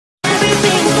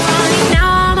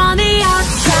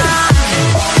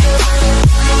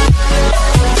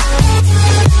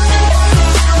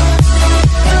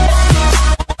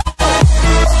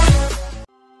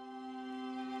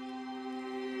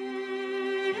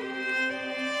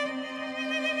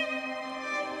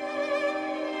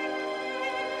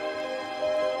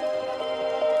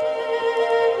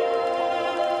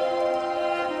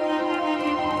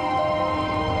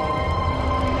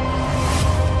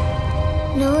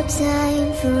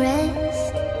time for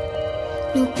rest,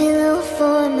 no pillow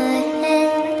for my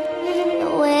head,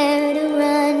 nowhere to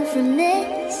run from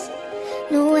this,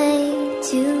 no way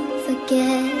to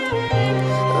forget.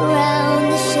 Around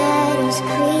the shadows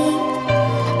creep,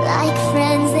 like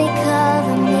friends they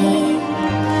cover me.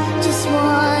 Just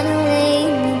wanna lay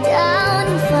me down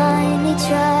and finally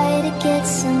try to get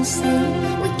some sleep.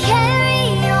 We carry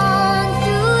on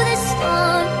through the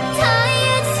storm,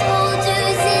 tired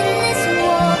soldiers in this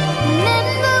war.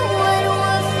 Remember what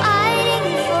we're fighting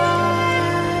for.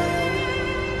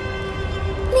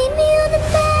 Meet me on the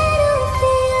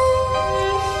battlefield,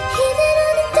 even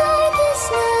on the darkest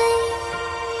night.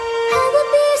 I will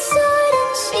be your sword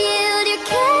and shield, your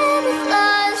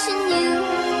camouflage, and you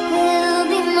will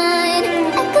be mine.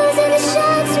 Echoes in the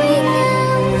shots ring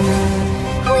out.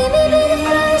 We may be the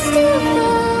first to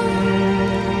fall.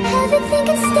 Everything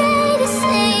can stay the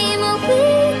same, or we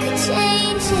could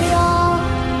change it all.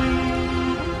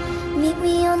 Meet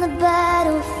me on the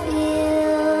battlefield.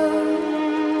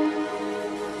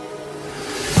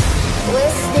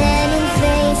 We're standing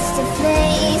face to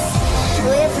face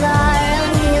with our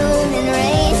own human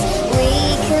race. We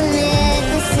commit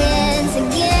the sins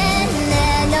again,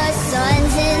 and our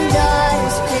sons and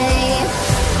daughters pay.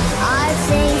 Our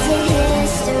tainted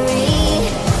history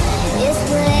is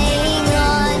playing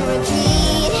on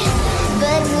repeat,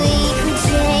 but we could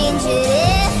change it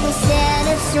if we stand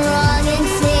up strong and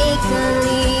take the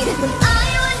lead. When I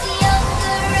was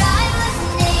younger, I was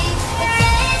named a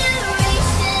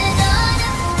generation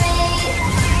unafraid.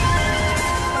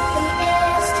 For the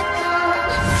years to come,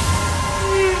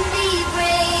 be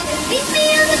brave and meet me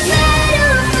on the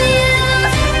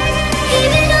battlefield,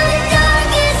 even on the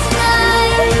darkest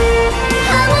night.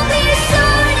 I will be your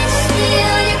sword and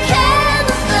shield, your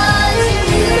camouflage, and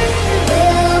you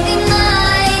will be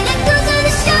mine. Echoes of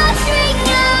the shots ring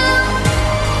out.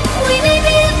 We may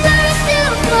be the first to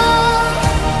fall.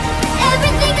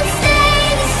 Everything can stay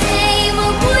the same,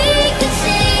 or we can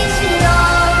change it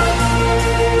all.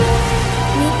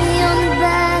 Meet me on the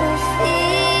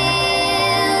battlefield.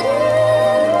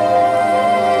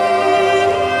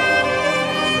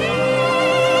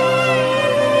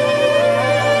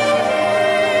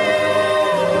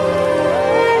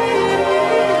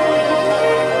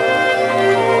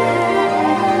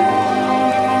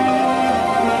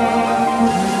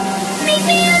 Meet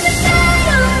me on the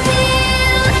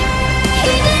battlefield,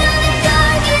 even on the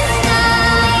darkest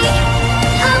night.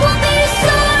 I will be your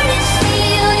sword and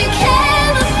shield, your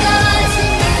camouflage,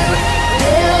 and you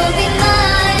will be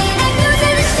mine. Echoes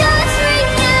of the shots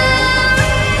ring out.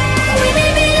 We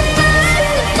may be the first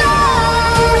to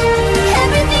fall.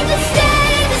 Everything can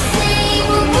stay the same,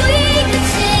 or we could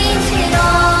change it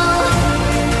all.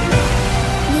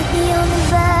 Meet me on the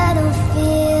battlefield.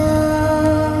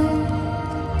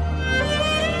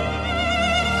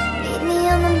 Meet me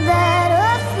on the battlefield.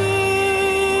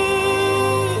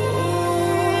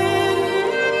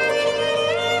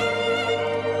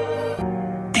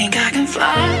 Think I can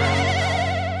fly,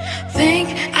 think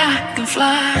I can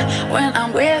fly when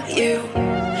I'm with you.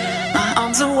 My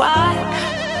arms are wide,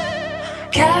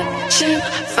 catching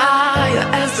fire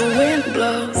as the wind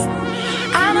blows.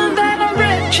 I know that I'm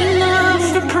rich enough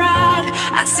for pride.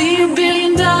 I see $1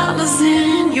 billion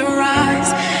in your eyes,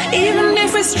 even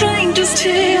if we're strangers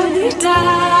till we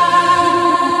die.